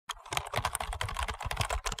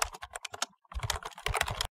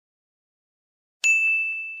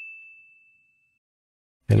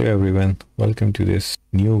Hello everyone, welcome to this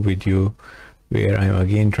new video where I'm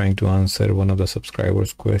again trying to answer one of the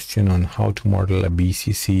subscribers' question on how to model a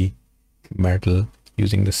BCC metal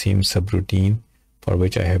using the same subroutine for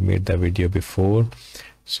which I have made the video before.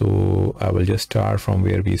 So I will just start from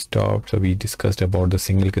where we stopped. So we discussed about the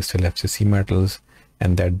single crystal FCC metals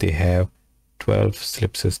and that they have 12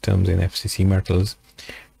 slip systems in FCC metals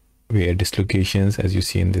where dislocations, as you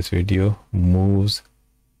see in this video, moves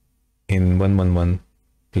in 111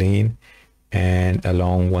 plane and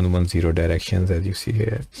along 110 directions, as you see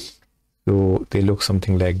here. So they look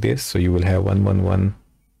something like this. So you will have 111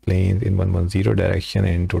 planes in 110 direction,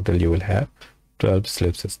 and in total you will have 12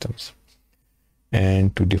 slip systems.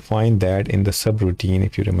 And to define that in the subroutine,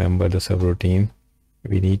 if you remember the subroutine,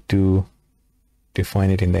 we need to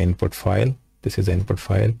define it in the input file. This is the input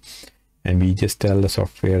file, and we just tell the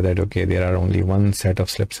software that okay, there are only one set of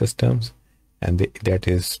slip systems, and that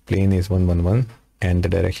is plane is 111 and the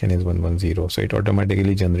direction is 110. So it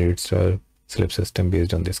automatically generates a slip system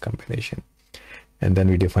based on this combination. And then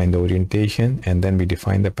we define the orientation, and then we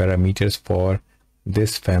define the parameters for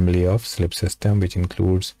this family of slip system, which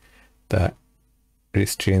includes the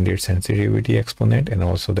strain rate sensitivity exponent and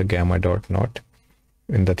also the gamma dot naught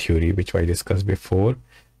in the theory, which I discussed before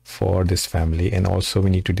for this family. And also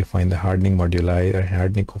we need to define the hardening moduli or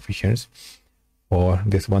hardening coefficients for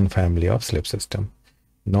this one family of slip system.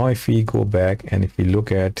 Now if we go back and if we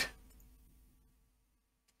look at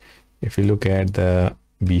the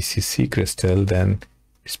BCC crystal, then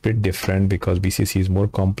it's pretty different because BCC is more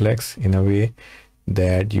complex in a way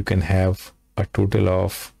that you can have a total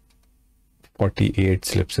of 48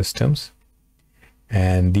 slip systems,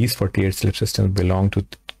 and these 48 slip systems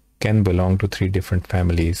can belong to three different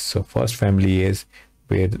families. So first family is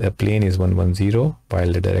where the plane is 110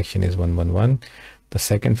 while the direction is 111. The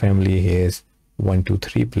second family is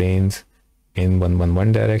 123 planes in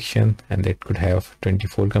 111 direction, and it could have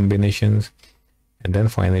 24 combinations. And then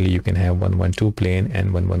finally you can have 112 plane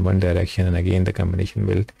and 111 direction, and again the combination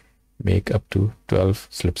will make up to 12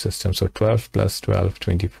 slip systems. So 12 plus 12,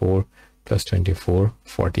 24 plus 24,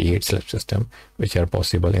 48 slip system, which are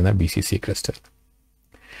possible in a BCC crystal.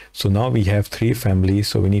 So now we have three families,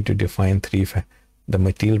 so we need to define the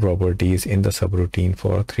material properties in the subroutine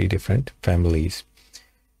for three different families.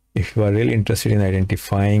 If you are really interested in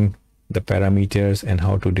identifying the parameters and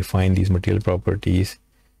how to define these material properties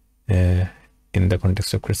in the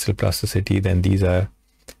context of crystal plasticity, then these are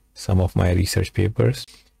some of my research papers,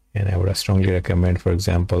 and I would strongly recommend, for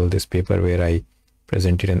example, this paper where I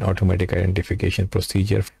presented an automatic identification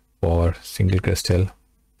procedure for single crystal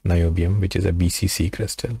niobium, which is a BCC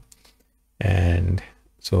crystal. And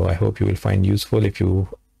so I hope you will find useful. If you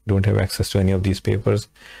don't have access to any of these papers,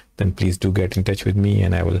 then please do get in touch with me,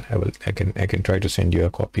 and I can try to send you a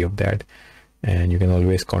copy of that. And you can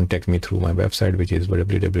always contact me through my website, which is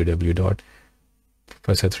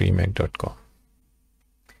www.professor3mac.com.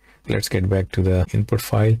 Let's get back to the input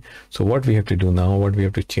file. So what we have to do now, what we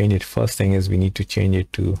have to change it, first thing is we need to change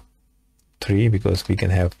it to 3, because we can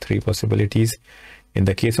have 3 possibilities. In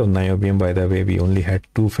the case of niobium, by the way, we only had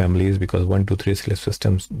 2 families because 1, 2, 3 slip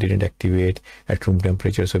systems didn't activate at room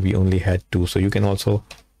temperature, so we only had 2. So you can also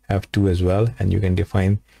have 2 as well, and you can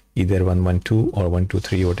define either 112 or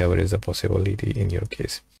 123, whatever is the possibility in your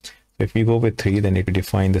case. So if we go with 3, then it will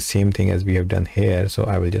define the same thing as we have done here. So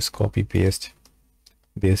I will just copy paste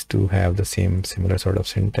this to have the similar sort of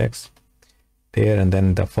syntax there. And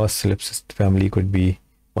then the first slip family could be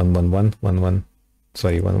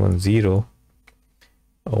 110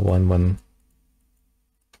 or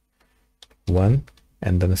 111,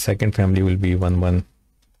 and then the second family will be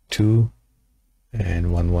 112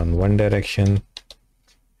 and 111 direction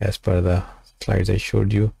as per the slides I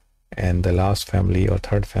showed you, and the last family or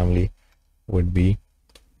third family would be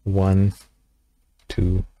 1,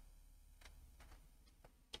 2,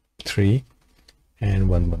 3 and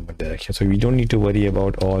 111 direction. So we don't need to worry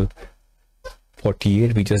about all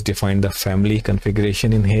 48. We just defined the family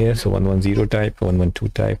configuration in here. So 110 type,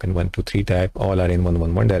 112 type and 123 type all are in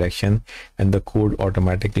 111 direction, and the code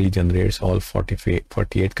automatically generates all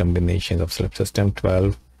 48 combinations of slip system,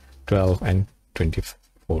 12 and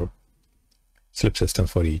 24 slip systems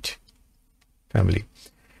for each family.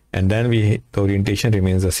 And then the orientation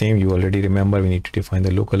remains the same. You already remember we need to define the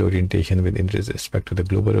local orientation with respect to the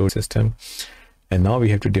global system. And now we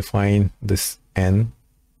have to define this n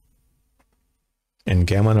and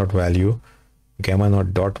gamma naught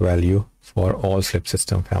dot value for all slip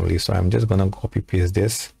system families. So I'm just gonna copy paste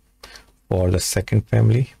this for the second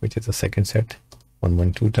family, which is the second set,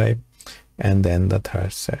 112 type, and then the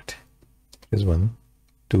third set is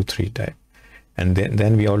 123 type. And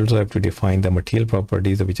then we also have to define the material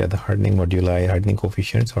properties, which are the hardening moduli, hardening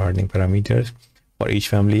coefficients or hardening parameters for each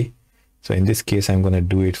family. So in this case, I'm going to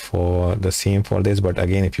do it for the same for this. But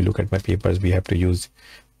again, if you look at my papers, we have to use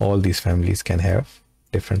all these families can have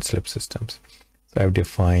different slip systems. So I've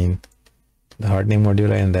defined the hardening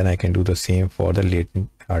moduli, and then I can do the same for the latent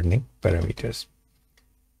hardening parameters.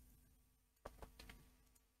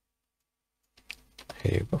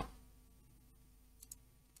 Here you go.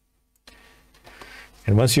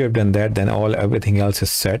 And once you have done that, then everything else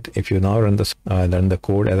is set. If you now run the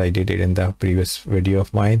code as I did it in the previous video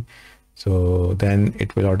of mine, so then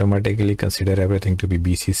it will automatically consider everything to be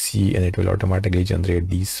BCC, and it will automatically generate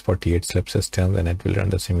these 48 slip systems, and it will run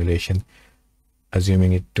the simulation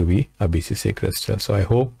assuming it to be a BCC crystal. So I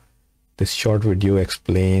hope this short video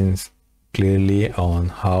explains clearly on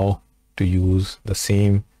how to use the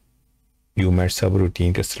same UMAT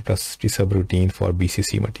subroutine, crystal plasticity subroutine for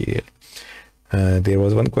BCC material. There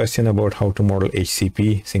was one question about how to model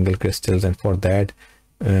HCP single crystals, and for that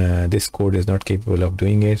this code is not capable of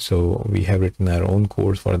doing it. So we have written our own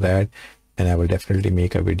codes for that, and I will definitely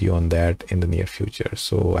make a video on that in the near future.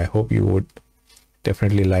 So I hope you would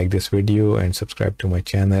definitely like this video and subscribe to my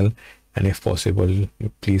channel, and if possible,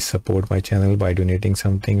 please support my channel by donating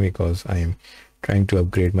something, because I am trying to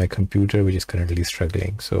upgrade my computer, which is currently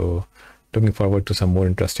struggling. So looking forward to some more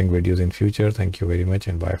interesting videos in future. Thank you very much,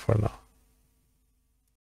 and bye for now.